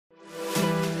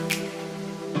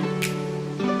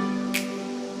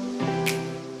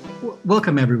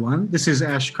Welcome, everyone. This is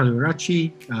Ash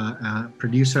Kalurachi,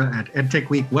 producer at EdTech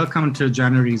Week. Welcome to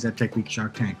January's EdTech Week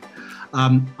Shark Tank.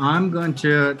 I'm going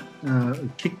to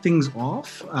kick things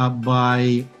off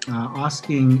by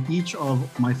asking each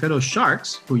of my fellow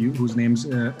sharks, whose names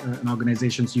and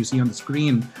organizations you see on the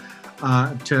screen,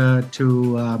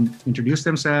 to introduce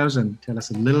themselves and tell us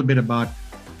a little bit about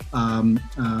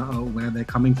where they're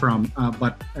coming from.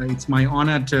 But it's my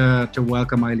honor to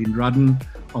welcome Eileen Rudden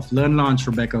of LearnLaunch,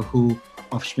 Rebecca Hu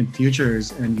of Schmidt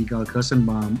Futures, and Yigal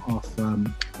Kirsenbaum of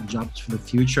Jobs for the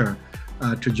Future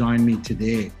to join me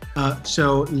today.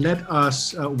 So let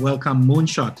us welcome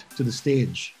Moonshot to the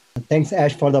stage. Thanks,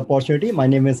 Ash, for the opportunity. My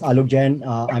name is Alok Jain.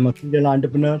 I'm a serial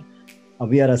entrepreneur.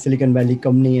 We are a Silicon Valley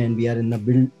company, and we are in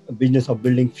the business of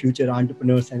building future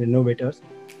entrepreneurs and innovators.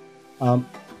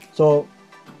 So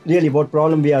really, what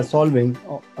problem we are solving,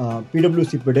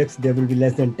 PwC predicts there will be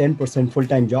less than 10%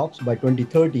 full-time jobs by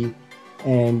 2030.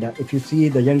 And if you see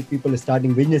the young people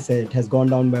starting businesses, it has gone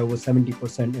down by over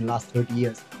 70% in the last 30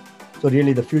 years. So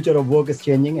really, the future of work is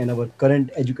changing, and our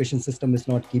current education system is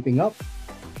not keeping up.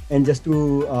 And just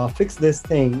to fix this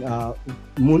thing,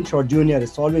 Moonshot Junior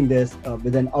is solving this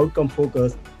with an outcome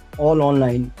focus, all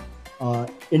online,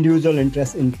 individual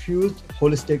interest infused,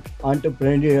 holistic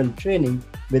entrepreneurial training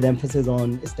with emphasis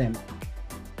on STEM.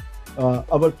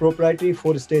 Our proprietary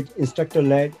 4-stage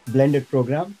instructor-led blended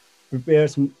program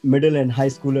prepares middle and high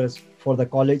schoolers for the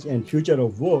college and future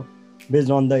of work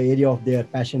based on the area of their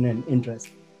passion and interest.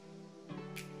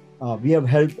 We have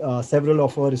helped several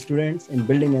of our students in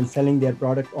building and selling their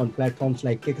product on platforms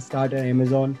like Kickstarter,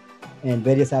 Amazon, and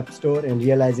various app store, and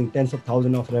realizing tens of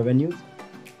thousands of revenues.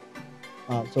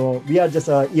 So we are just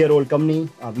a year-old company.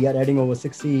 We are adding over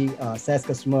 60 SaaS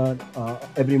customers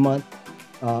every month.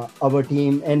 Our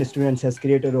team and students has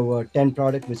created over 10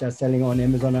 products which are selling on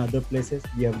Amazon and other places.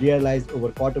 We have realized over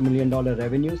 $250,000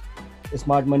 revenues.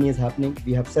 Smart money is happening.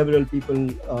 We have several people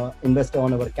invested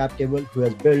on our cap table who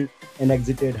has built and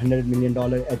exited $100 million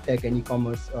edtech and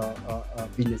e-commerce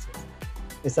businesses.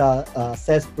 It's a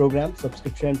SaaS program,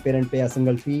 subscription, parent pay a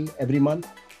single fee every month.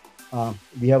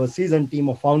 We have a seasoned team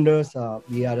of founders.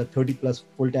 We are 30 plus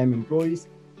full-time employees.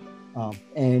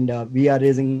 And we are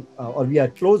raising or we are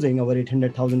closing our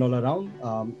 $800,000 round.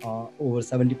 Over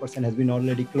 70% has been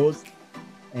already closed.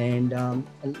 And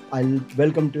I'll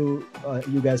welcome to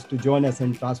you guys to join us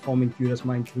in transforming curious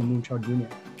minds through Moonshot Junior.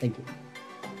 Thank you.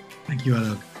 Thank you,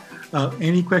 Alok.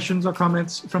 Any questions or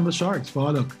comments from the sharks for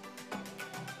Alok?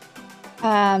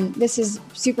 This is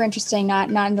super interesting, not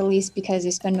in the least because I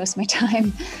spend most of my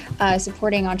time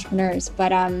supporting entrepreneurs.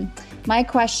 But my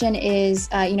question is,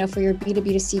 for your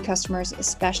B2B2C customers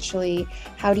especially,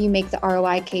 how do you make the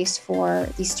ROI case for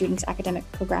these students' academic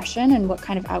progression, and what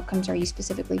kind of outcomes are you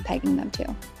specifically pegging them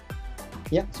to?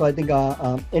 Yeah, so I think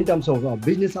in terms of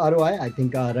business ROI, I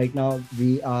think right now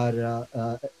we are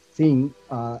seeing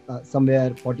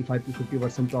somewhere 45 to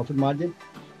 50% profit margin.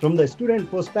 From the student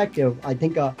perspective, I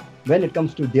think when it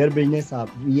comes to their business,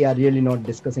 we are really not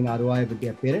discussing ROI with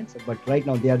their parents, but right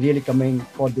now they are really coming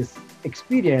for this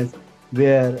experience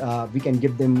where we can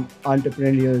give them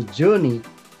entrepreneurial journey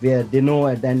where they know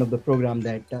at the end of the program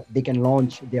that they can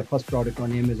launch their first product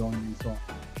on Amazon and so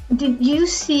on. Did you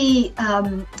see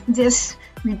this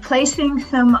replacing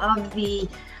some of the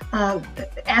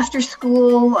after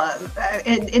school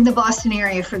in the Boston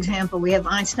area, for example? We have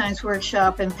Einstein's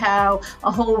Workshop and POW,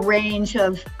 a whole range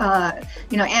of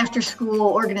after school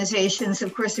organizations.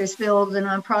 Of course, there's Build, a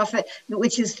nonprofit,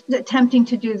 which is attempting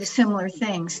to do the similar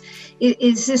things.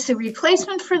 Is this a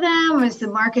replacement for them, or is the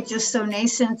market just so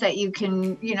nascent that you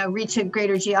can reach a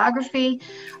greater geography?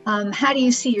 How do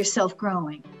you see yourself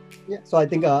growing? Yeah, so I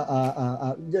think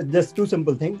just two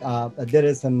simple things. There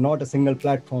is not a single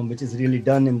platform which is really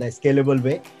done in the scalable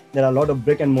way. There are a lot of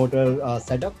brick and mortar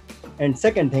setup. And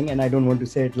second thing, and I don't want to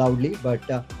say it loudly, but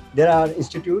there are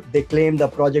institutes, they claim the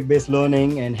project-based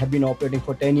learning and have been operating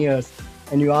for 10 years.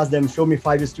 And you ask them, show me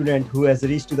 5 students who has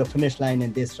reached to the finish line,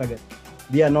 and they struggle.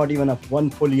 We are not even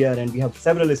one full year, and we have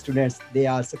several students. They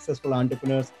are successful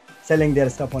entrepreneurs selling their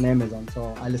stuff on Amazon.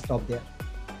 So I'll stop there.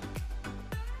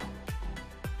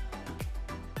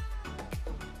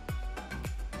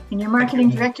 And you're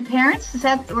marketing direct to parents? Is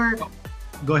that, or?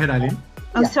 Go ahead, Eileen.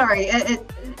 Oh, yeah. Sorry.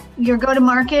 Your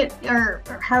go-to-market, or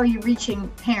how are you reaching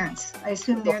parents? I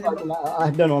assume they're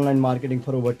I've done online marketing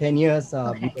for over 10 years.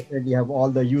 Okay. We have all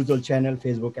the usual channel,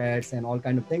 Facebook ads and all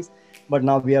kind of things. But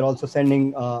now we are also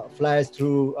sending flyers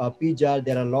through PR.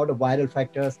 There are a lot of viral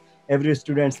factors. Every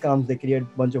student comes, they create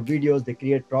a bunch of videos, they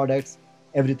create products.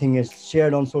 Everything is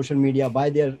shared on social media by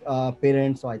their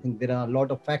parents. So I think there are a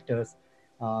lot of factors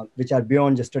which are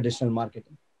beyond just traditional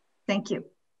marketing. Thank you.